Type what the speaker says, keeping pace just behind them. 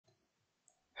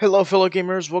Hello, fellow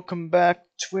gamers. Welcome back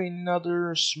to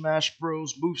another Smash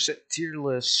Bros. Moveset tier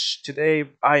list. Today,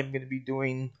 I'm going to be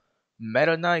doing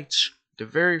Meta Knight, the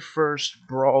very first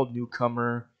Brawl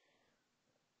newcomer.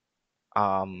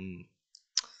 Um,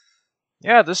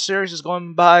 yeah, this series is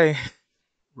going by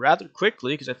rather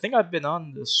quickly because I think I've been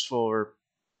on this for,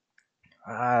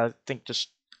 I think just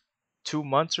 2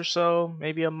 months or so,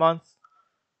 maybe a month.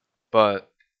 But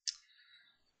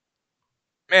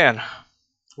man,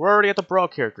 we're already at the Brawl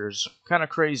characters. Kind of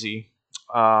crazy.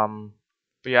 Um,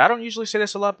 but yeah, I don't usually say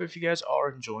this a lot, but if you guys are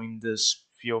enjoying this,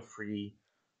 feel free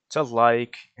to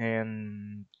like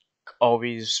and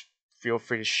always feel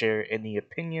free to share any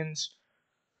opinions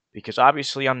because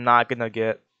obviously I'm not gonna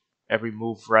get every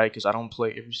move right because I don't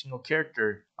play every single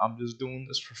character. I'm just doing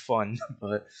this for fun.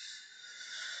 But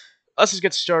let's just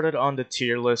get started on the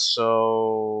tier list.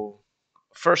 So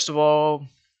first of all,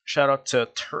 shout out to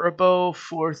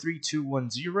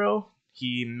Turbo43210.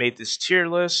 He made this tier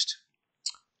list.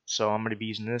 So I'm going to be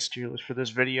using this tier list for this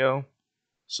video.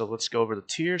 So let's go over the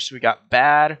tiers. So we got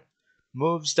bad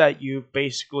moves that you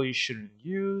basically shouldn't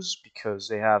use because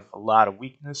they have a lot of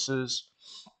weaknesses.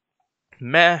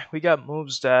 Meh, we got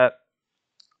moves that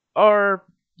are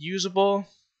usable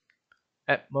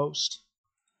at most.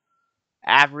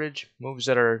 Average moves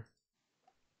that are,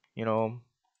 you know,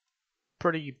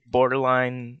 pretty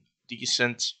borderline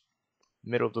decent,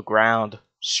 middle of the ground.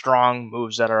 Strong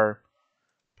moves that are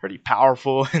pretty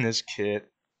powerful in this kit.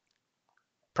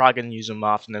 Probably gonna use them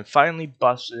often. And finally,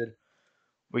 busted.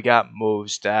 We got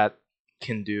moves that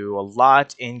can do a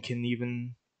lot and can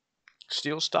even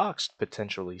steal stocks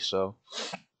potentially. So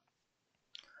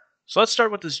let's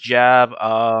start with this jab.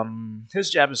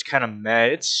 His jab is kind of meh.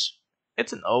 It's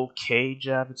an okay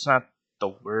jab. It's not the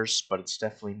worst, but it's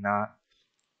definitely not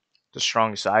the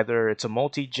strongest either. It's a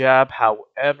multi jab.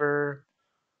 However,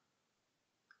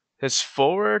 his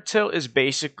forward tilt is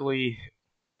basically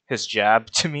his jab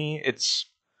to me.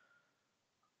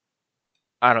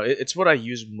 I don't know. It's what I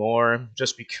use more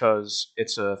just because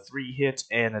it's a 3-hit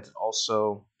and it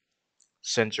also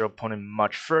sends your opponent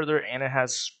much further and it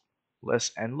has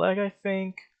less end lag, I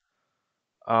think.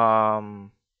 Oh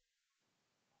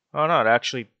no, it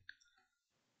actually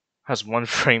has 1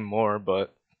 frame more,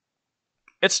 but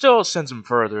it still sends him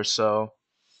further. So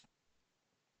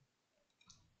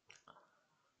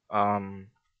um,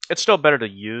 it's still better to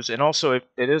use. And also, it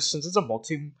is since it's a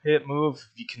multi-hit move,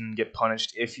 you can get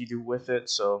punished if you do with it.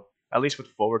 So at least with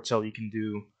forward tilt, you can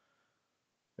do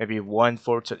maybe one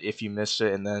forward tilt if you miss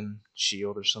it, and then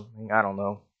shield or something. I don't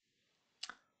know,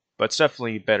 but it's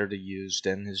definitely better to use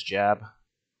than his jab.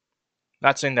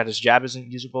 Not saying that his jab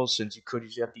isn't usable, since you could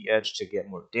use it at the edge to get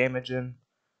more damage in,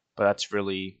 but that's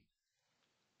really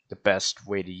the best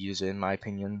way to use it in my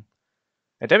opinion.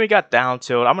 And then we got down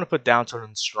tilt. I'm gonna put down tilt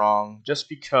in strong just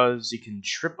because you can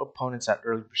trip opponents at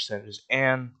early percentages,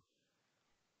 and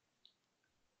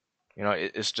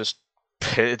it's just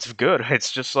it's good.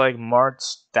 It's just like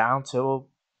Mart's down tilt.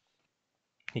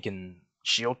 He can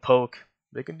shield poke.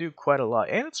 They can do quite a lot,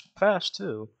 and it's fast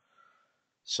too.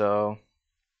 So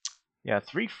yeah,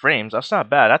 3 frames. That's not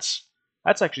bad. That's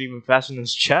actually even faster than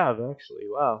his jab. Actually,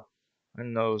 wow. I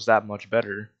didn't know it was that much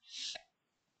better.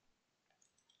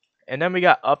 And then we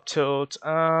got up tilt.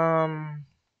 I'm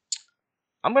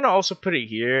gonna also put it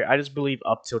here. I just believe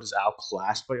up tilt is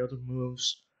outclassed by other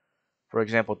moves. For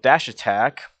example, dash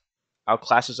attack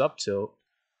outclasses up tilt.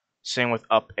 Same with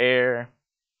up air.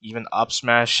 Even up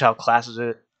smash outclasses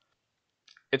it.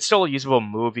 It's still a usable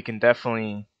move. You can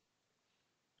definitely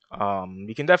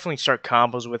start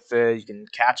combos with it. You can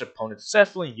catch opponents. It's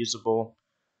definitely usable.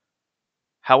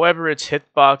 However, its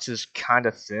hitbox is kind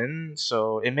of thin,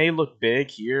 so it may look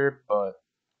big here, but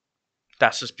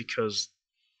that's just because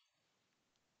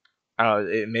I don't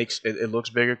know. It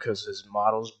looks bigger because his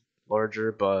model's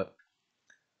larger, but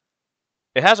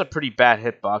it has a pretty bad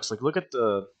hitbox. Like look at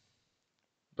the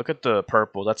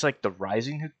purple. That's like the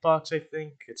rising hitbox. I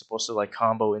think it's supposed to like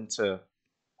combo into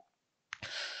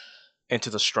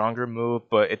the stronger move,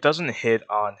 but it doesn't hit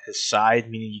on his side,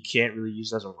 meaning you can't really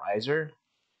use it as a riser.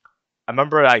 I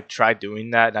remember I tried doing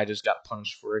that and I just got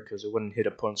punished for it because it wouldn't hit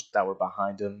opponents that were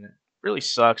behind him. It really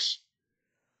sucks.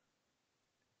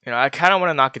 I kind of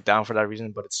want to knock it down for that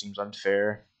reason, but it seems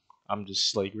unfair. I'm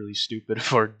just like really stupid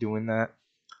for doing that.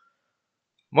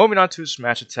 Moving on to his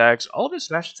smash attacks. All of his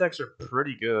smash attacks are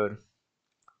pretty good.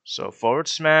 So forward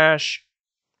smash,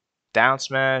 down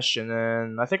smash, and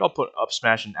then I think I'll put up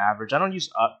smash in average. I don't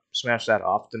use up smash that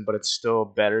often, but it's still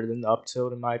better than up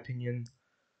tilt in my opinion.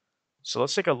 So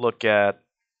let's take a look at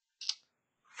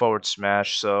forward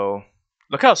smash. So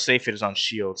look how safe it is on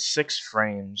shield. 6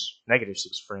 frames,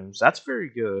 -6 frames. That's very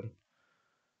good.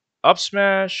 Up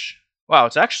smash. Wow,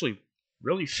 it's actually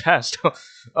really fast.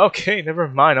 Okay, never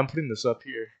mind. I'm putting this up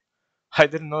here. I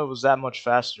didn't know it was that much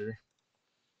faster.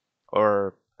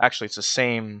 Or actually, it's the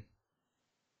same.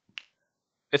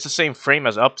 It's the same frame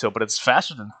as up tilt, but it's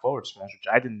faster than forward smash,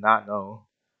 which I did not know.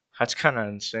 That's kind of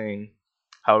insane.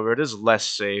 However, it is less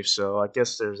safe, so I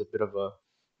guess there's a bit of a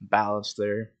balance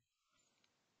there.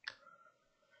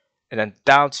 And then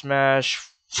down smash.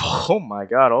 Oh my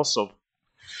god! Also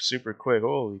super quick.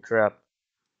 Holy crap.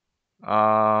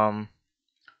 I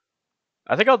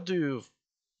think I'll do.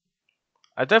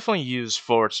 I definitely use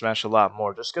forward smash a lot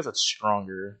more, just because it's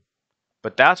stronger.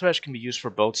 But down smash can be used for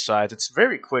both sides. It's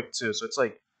very quick too, so it's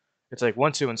like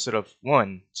 1-2 instead of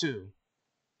 1-2,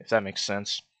 if that makes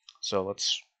sense. So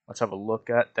let's have a look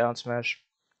at down smash.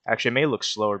 Actually, it may look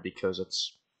slower because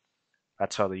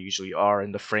that's how they usually are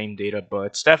in the frame data, but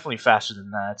it's definitely faster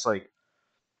than that.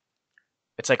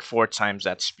 It's like 4 times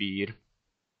that speed.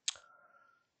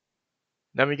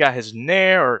 Then we got his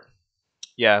nair, or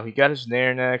yeah, we got his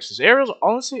nair next. His aerials,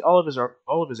 honestly, all of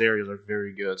his aerials are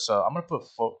very good. So I'm gonna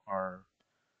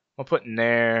put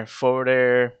nair, forward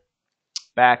air,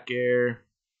 back air,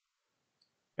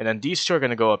 and then these two are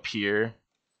gonna go up here,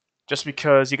 just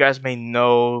because you guys may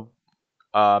know,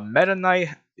 Meta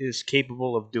Knight is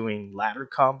capable of doing ladder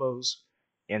combos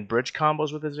and bridge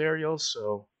combos with his aerials.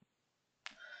 So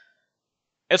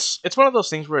it's one of those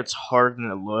things where it's harder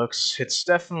than it looks. It's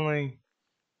definitely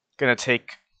gonna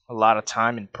take a lot of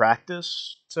time and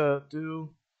practice to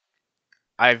do.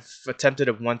 I've attempted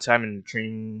it one time in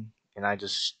training and I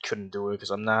just couldn't do it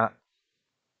because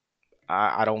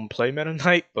I don't play Meta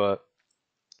Knight, but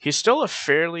he's still a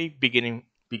fairly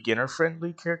beginner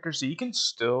friendly character, so you can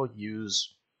still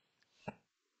use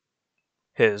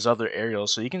his other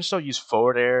aerials. So you can still use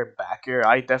forward air, back air.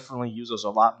 I definitely use those a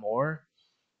lot more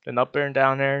than up air and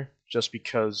down air, just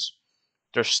because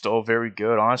they're still very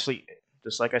good. Honestly,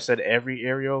 just like I said, every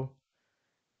aerial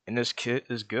in this kit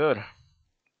is good.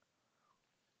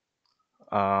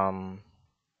 Um,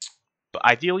 but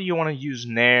ideally, you want to use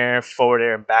nair, forward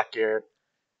air, and back air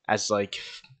as like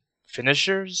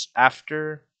finishers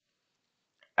after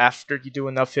you do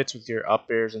enough hits with your up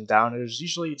airs and down airs.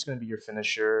 Usually, it's going to be your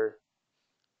finisher,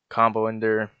 combo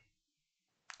ender,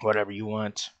 whatever you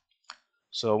want.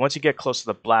 So once you get close to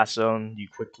the blast zone, you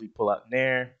quickly pull out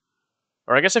nair.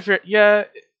 Or I guess if you're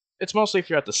it's mostly if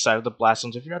you're at the side of the blast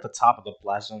zones. If you're at the top of the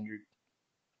blast zone,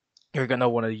 you're gonna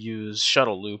want to use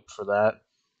shuttle loop for that.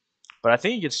 But I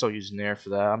think you can still use nair for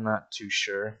that. I'm not too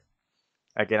sure.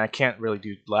 Again, I can't really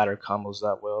do ladder combos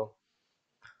that well,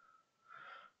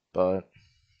 but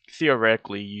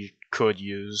theoretically you could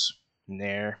use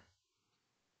nair.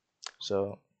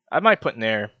 So I might put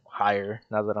nair higher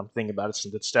now that I'm thinking about it,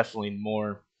 since it's definitely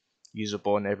more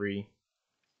usable in every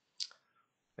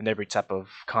type of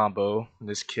combo in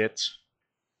this kit.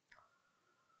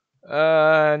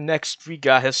 Next we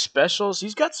got his specials.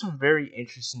 He's got some very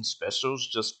interesting specials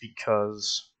just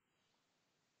because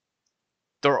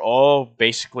they're all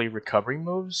basically recovery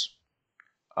moves.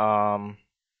 Um,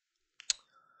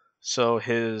 so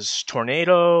his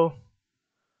tornado.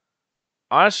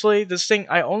 Honestly, this thing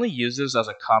I only use this as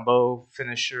a combo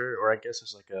finisher, or I guess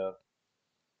as like a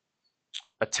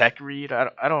tech read.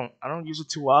 I don't use it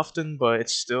too often, but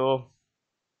it's still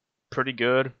pretty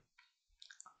good.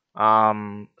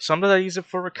 Sometimes I use it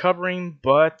for recovering,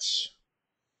 but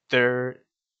there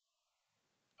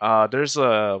there's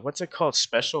a what's it called,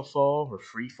 special fall or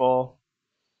free fall.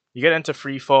 You get into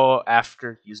free fall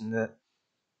after using it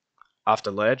off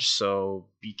the ledge, so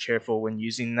be careful when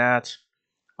using that.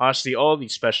 Honestly, all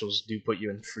these specials do put you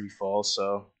in free fall,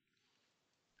 so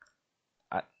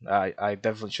I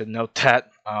definitely should note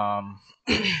that.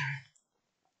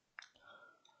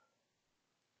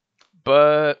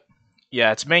 But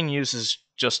yeah, its main use is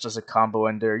just as a combo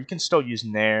ender. You can still use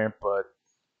Nair, but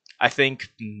I think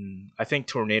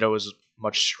Tornado is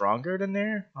much stronger than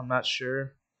Nair. I'm not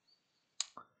sure.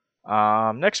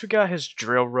 Next we got his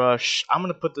Drill Rush. I'm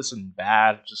gonna put this in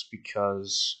bad just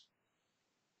because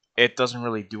it doesn't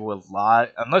really do a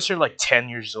lot. Unless you're like 10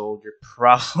 years old, you're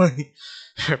probably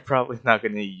you're probably not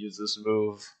gonna use this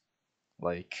move.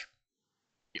 Like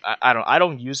I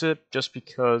don't use it just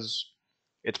because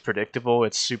it's predictable.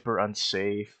 It's super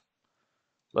unsafe.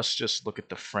 Let's just look at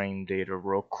the frame data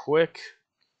real quick.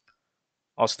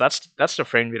 Also, that's the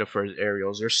frame data for his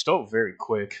aerials. They're still very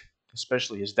quick,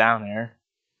 especially his down air.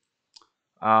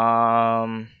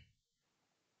 Um,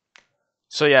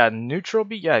 So yeah, neutral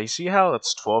B. Yeah, you see how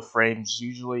it's 12 frames.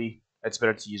 Usually, it's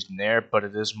better to use Nair, but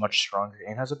it is much stronger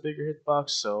and has a bigger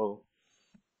hitbox. So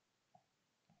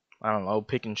I don't know,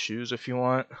 pick and choose if you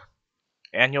want.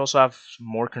 And you also have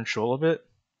more control of it.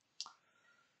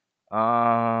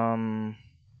 Um,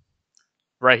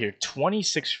 right here,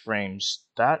 26 frames.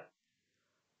 That's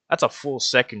a full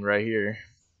second right here.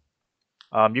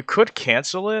 You could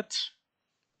cancel it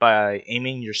by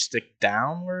aiming your stick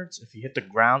downwards. If you hit the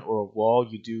ground or a wall,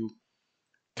 you do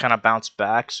kind of bounce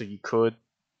back, so you could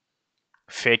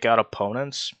fake out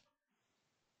opponents.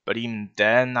 But even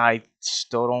then, I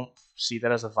still don't see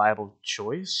that as a viable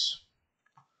choice.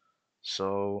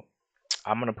 So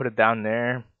I'm gonna put it down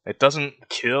there. It doesn't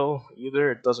kill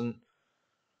either. It doesn't.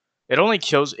 It only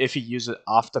kills if you use it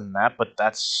off the map, but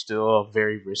that's still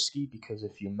very risky because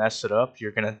if you mess it up,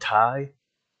 you're gonna die.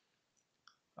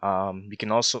 You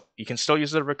can still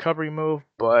use the recovery move,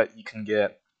 but you can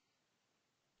get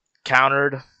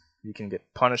countered. You can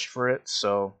get punished for it.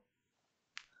 So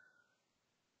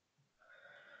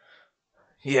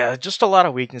yeah, just a lot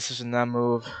of weaknesses in that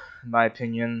move, in my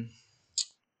opinion.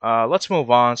 Let's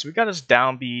move on. So we got this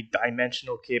down B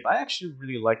dimensional cape. I actually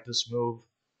really like this move.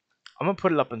 I'm gonna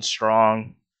put it up in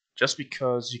strong, just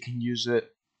because you can use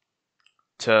it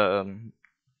to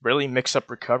really mix up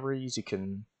recoveries. You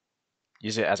can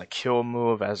use it as a kill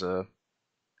move, as a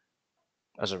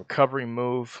recovery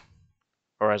move,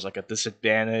 or as like a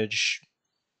disadvantage,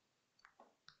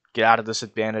 get out of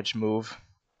disadvantage move.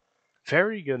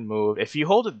 Very good move. If you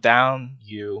hold it down,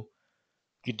 you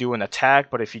do an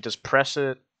attack, but if you just press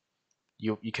it,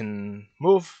 you can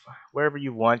move wherever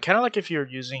you want. Kind of like if you're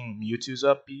using Mewtwo's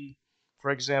up B, for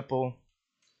example.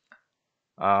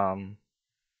 Um,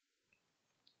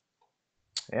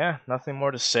 yeah, nothing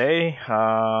more to say.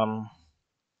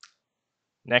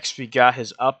 Next we got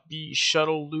his up B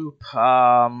shuttle loop.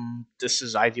 This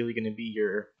is ideally going to be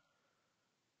your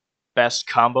best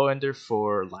combo ender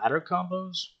for ladder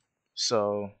combos.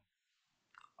 So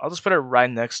I'll just put it right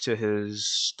next to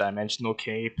his dimensional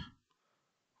cape.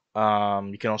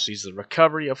 You can also use the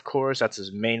recovery, of course. That's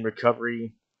his main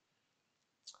recovery.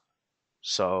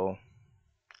 So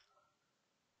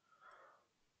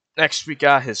next we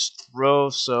got his throw.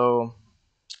 So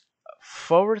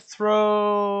forward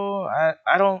throw,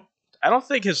 I don't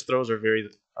think his throws are very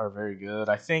good.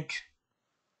 I think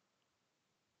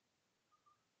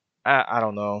I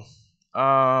don't know.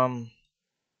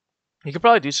 You could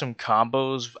probably do some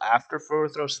combos after forward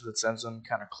throw so that sends them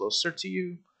kind of closer to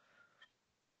you.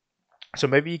 So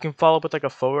maybe you can follow up with like a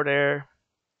forward air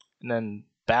and then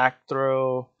back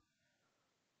throw.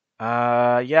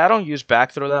 Yeah, I don't use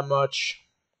back throw that much.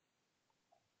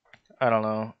 I don't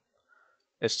know.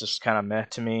 It's just kind of meh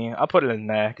to me. I'll put it in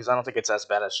meh because I don't think it's as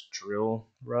bad as drill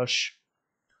rush.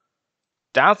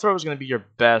 Down throw is going to be your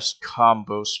best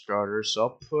combo starter, so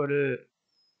I'll put it.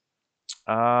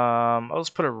 I'll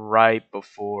just put it right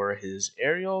before his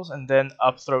aerials, and then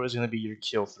up throw is going to be your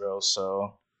kill throw.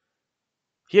 So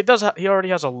he already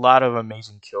has a lot of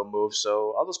amazing kill moves.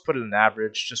 So I'll just put it in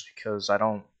average, just because I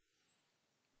don't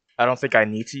think I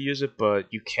need to use it,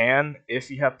 but you can if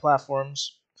you have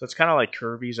platforms. So it's kind of like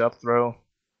Kirby's up throw.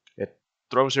 It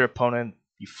throws your opponent,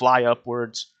 you fly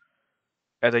upwards,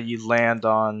 and then you land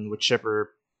on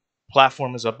whichever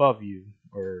platform is above you,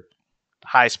 or the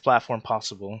highest platform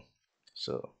possible.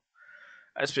 So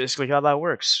that's basically how that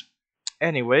works.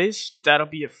 Anyways, that'll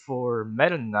be it for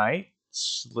Meta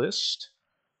Knight's list.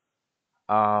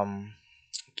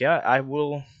 Yeah, I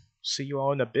will see you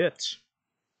all in a bit.